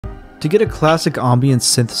To get a classic ambient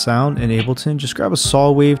synth sound in Ableton, just grab a saw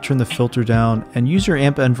wave, turn the filter down, and use your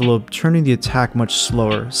amp envelope, turning the attack much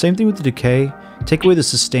slower. Same thing with the decay. Take away the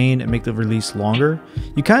sustain and make the release longer.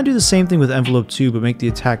 You kind of do the same thing with envelope 2, but make the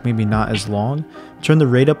attack maybe not as long. Turn the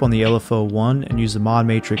rate up on the LFO 1 and use the mod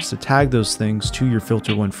matrix to tag those things to your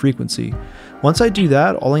filter 1 frequency. Once I do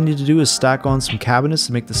that, all I need to do is stack on some cabinets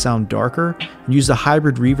to make the sound darker, and use the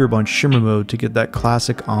hybrid reverb on shimmer mode to get that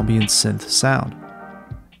classic ambient synth sound.